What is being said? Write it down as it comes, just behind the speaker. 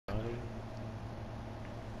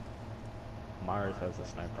Myers has a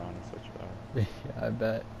sniper on his switchback. Yeah, I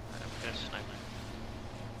bet. I'm gonna snipe.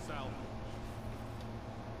 South.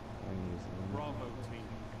 I'm using them. Bravo team.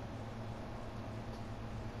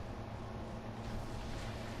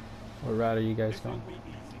 What route are you guys This will going? be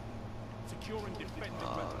easy. Secure and defend the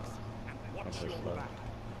weapons. And watch push your left. back.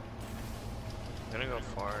 I'm gonna go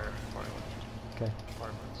far left. Okay.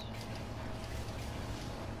 Apartments.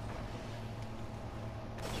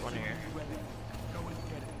 There's one here. Go and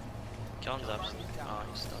get it. John's up. Oh,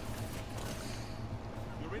 he's stuck.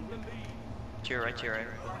 You're in the lead. To your right, to your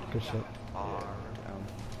right. Good shit. Oh, Down.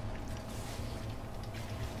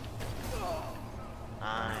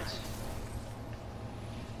 nice.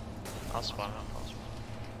 I'll spawn up.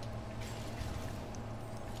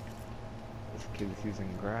 This kid's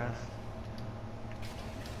using grass.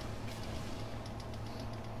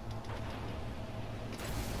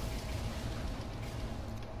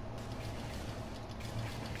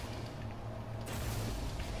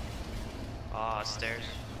 Ah, stairs.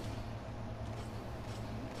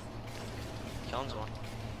 John's one.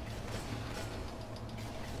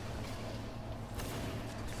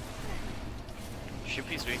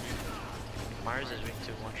 Shippy's weak. Myers is weak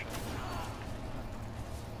too, one shot.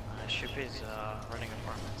 Shippy's running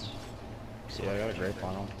apartments. Yeah, I got a grape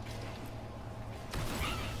on him.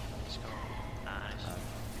 Let's go. Nice.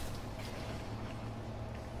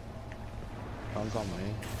 Comes on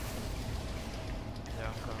me. Yeah,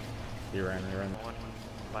 I'm coming. He ran. One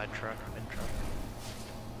by truck, mid truck.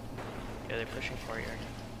 Yeah, they're pushing courtyard.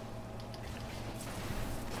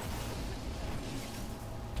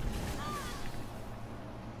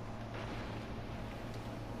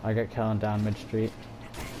 I got Kellen down mid street.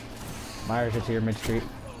 Myers is here mid street.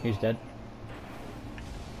 He's dead.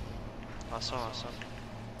 Awesome.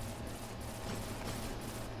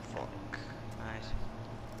 Fuck. Nice.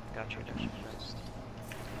 Got your Dutch first.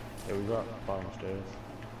 Yeah, we got bottom stairs.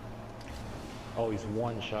 Oh, he's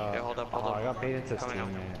one shot. Yeah, hold up. Oh, I got baited to Coming steam,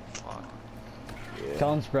 up. man. Fuck. Yeah.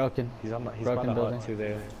 Kellen's broken. He's on the, he's Broken by the building. hut too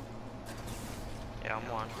there. Yeah, I'm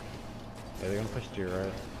one. Yeah, they're gonna push to your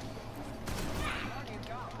right.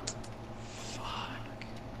 Fuck.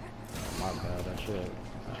 My bad, that shit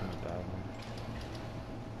was bad, man.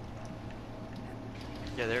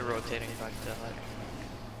 Yeah, they're rotating back to hut.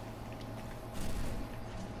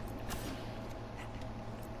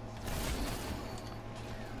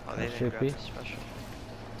 Oh, they That didn't should grab be. the special.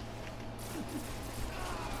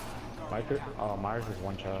 Oh, Myers is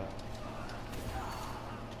one shot.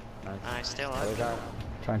 Nice. Nice, stay Other alive. guy,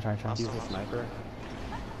 Trying. he's a sniper.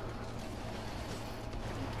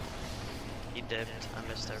 He dipped. I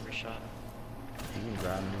missed every shot. You can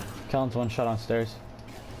grab me. Kellen's one shot on stairs.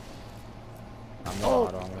 I'm gonna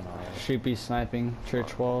auto, I'm gonna auto. Sheepy sniping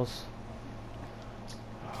church walls.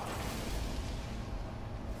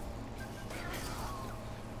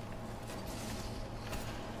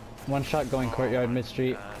 One shot going courtyard mid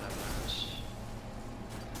street.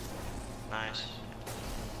 Nice.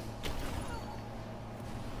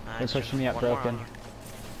 They're Nice. pushing me up One more broken. on you.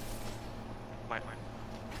 Mine.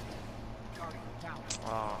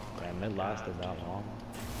 Oh, Yeah, mid lasted that long.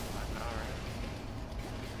 I know,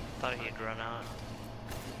 right? Thought he'd run out.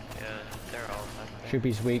 Yeah, they're all back there.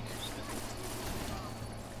 Sheepy's weak.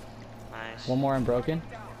 Nice. One more unbroken.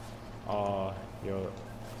 Oh, yo,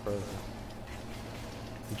 bro.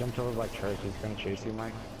 He jumped over by church. He's gonna chase you,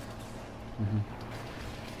 Mike.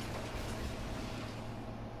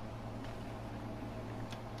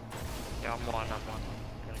 Yeah, I'm one.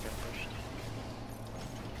 Gonna get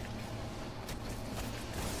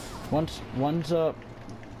pushed. One's up.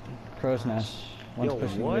 Crow's nest. One's Yo,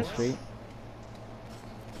 pushing what? mid street.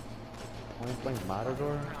 Point blank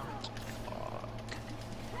Matador.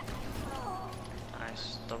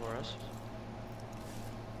 Nice. Double rush.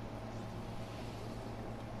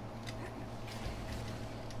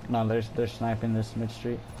 No, they're sniping this mid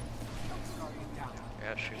street.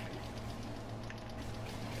 Yeah, shoot.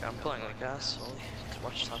 Yeah, I'm pulling like gas slowly. Just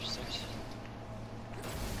watch top stairs.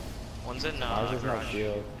 One's in Ours is no garage.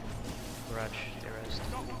 shield. Garage. Erased.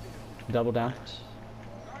 Double down. Nice.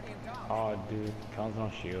 Oh, dude, Counts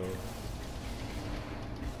no shield.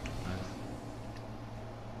 Nice.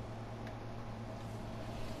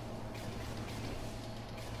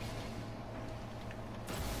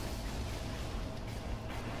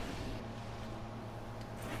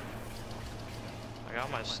 I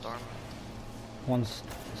got my storm. One's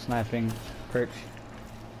sniping perch.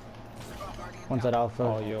 One's at alpha.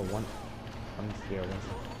 Oh, yo, one's yeah, one's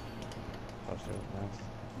upstairs. Nice.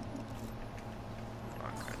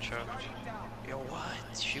 Okay, choked. Yo,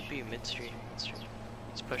 what? Should be mid street.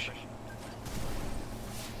 He's pushing.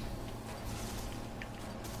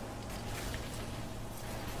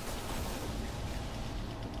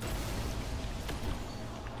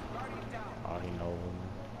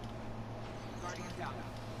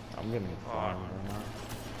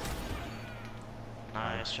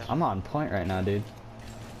 Nice jump. I'm on point right now, dude.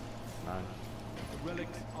 Nice. The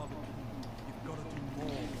relics are the key. You've got to do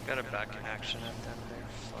more. Got a back in action at them there.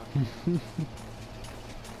 Fuck.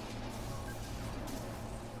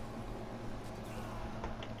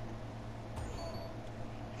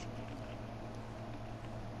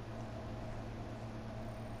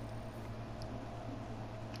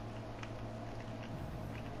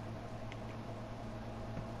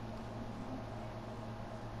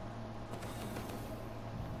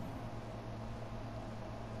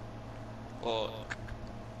 Fuck.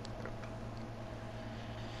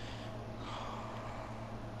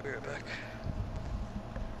 Be right back.